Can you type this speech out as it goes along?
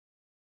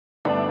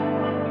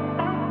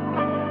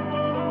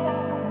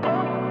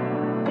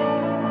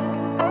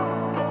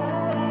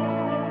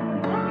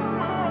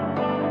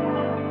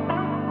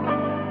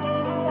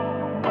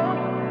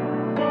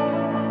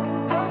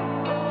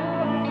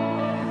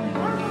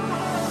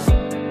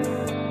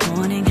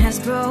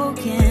glass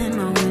broken,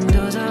 my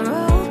windows are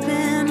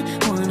open.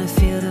 Wanna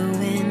feel the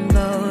wind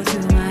blow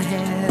through my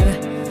hair.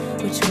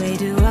 Which way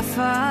do I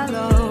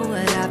follow?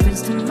 What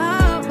happens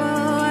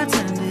tomorrow? I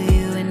turn to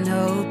you and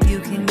hope you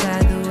can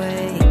guide the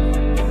way.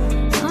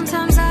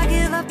 Sometimes I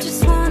give up,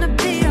 just wanna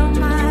be on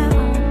my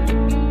own.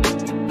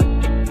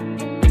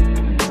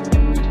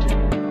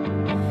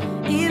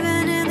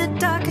 Even in the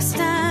darkest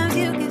times,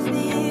 you give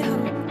me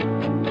hope.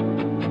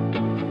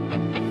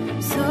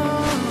 So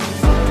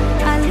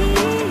I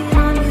lean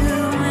on you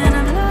when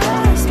I've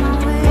lost my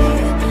way.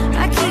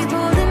 I keep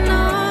holding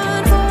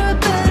on for a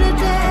better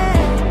day.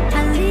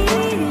 I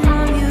lean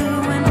on you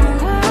when the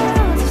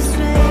world's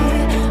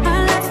astray. I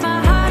left my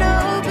heart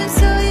open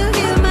so you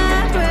hear my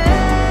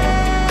prayer.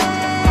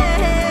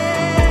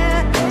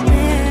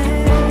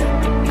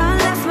 I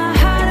left my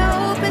heart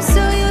open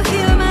so you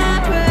hear my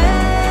prayer.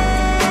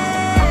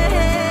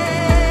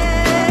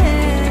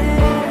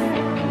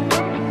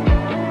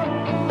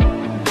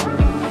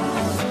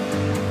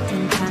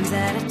 In times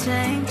that are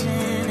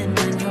changing and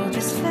when hope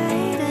is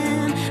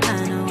fading, I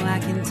know I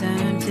can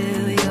turn to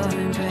your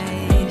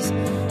embrace.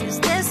 'Cause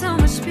there's so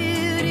much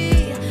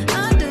beauty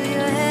under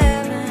your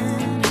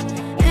heaven,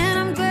 and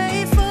I'm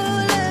grateful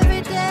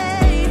every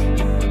day.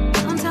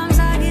 Sometimes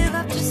I give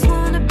up, just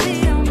wanna be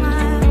on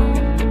my own.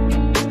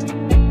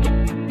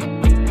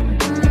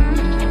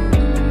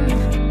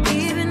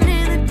 Even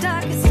in the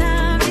darkest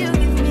times, you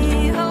give me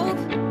hope.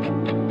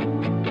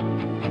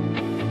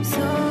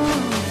 So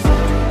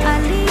I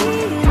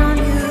lean on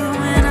you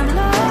when I've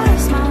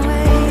lost my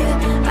way.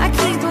 I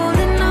keep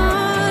holding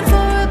on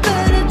for a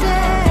better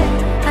day.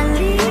 I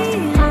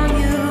lean on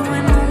you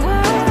when the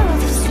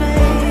world's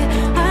astray.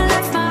 I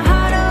left my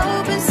heart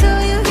open so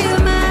you hear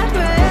my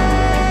prayer.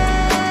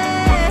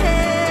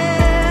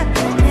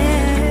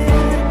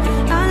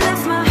 I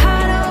left my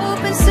heart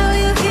open so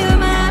you hear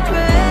my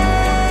prayer.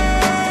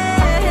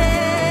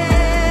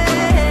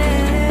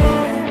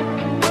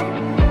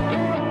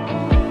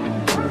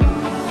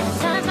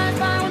 Time flies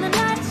by when the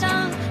night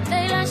shines.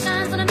 Daylight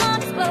shines on an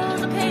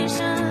undisclosed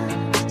location.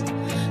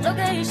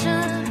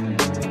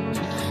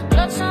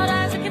 Bloodshot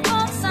eyes looking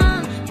for the sun.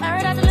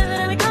 Paradise to live it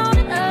and we call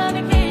it a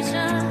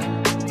vacation.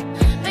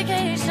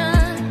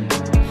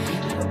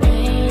 You're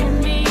bringing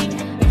me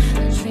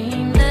the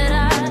dream that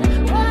I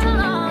wanna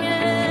belong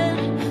in.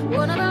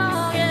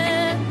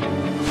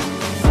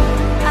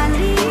 I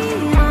lean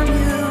on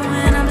you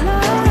when I've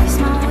lost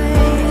my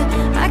way.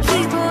 I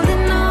keep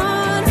holding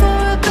on for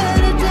a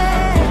better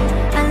day.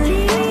 I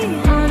lean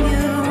on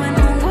you when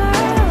the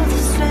world's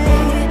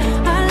astray.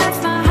 I left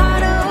my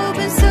heart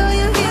open so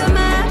you hear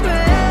my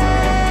prayer.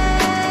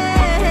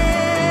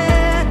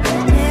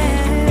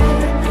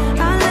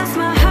 I left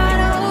my heart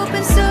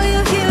open so you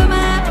hear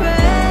my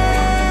prayer.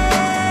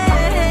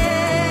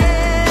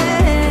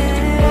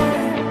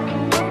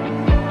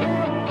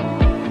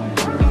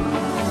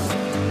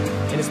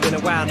 And it's been a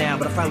while now,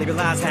 but I finally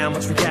realized how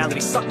much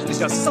reality sucks. There's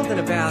just something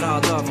about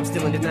our love I'm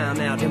still in denial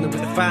now. Dealing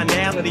with the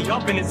finality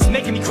of it, it's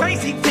making me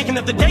crazy. Thinking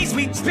of the days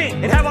we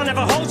spent and how I'll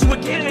never hold you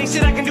again. Ain't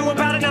shit I can do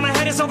about it. Now my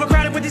head is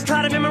overcrowded with these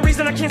clouded memories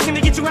and I can't seem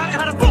to get you out.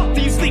 How the fuck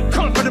do you sleep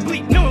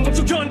comfortably knowing what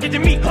you done did to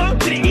me? Huh?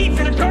 Did it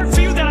even occur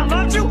for you that I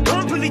loved you?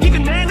 Completely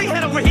even manly,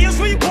 head over heels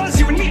for you. Was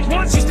you and me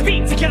once used to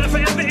be together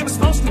forever. It was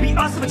supposed to be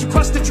us, but you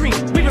crushed the dream.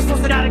 We were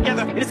supposed to die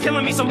together. It is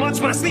killing me so much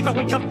when I sleep I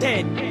wake up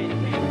dead.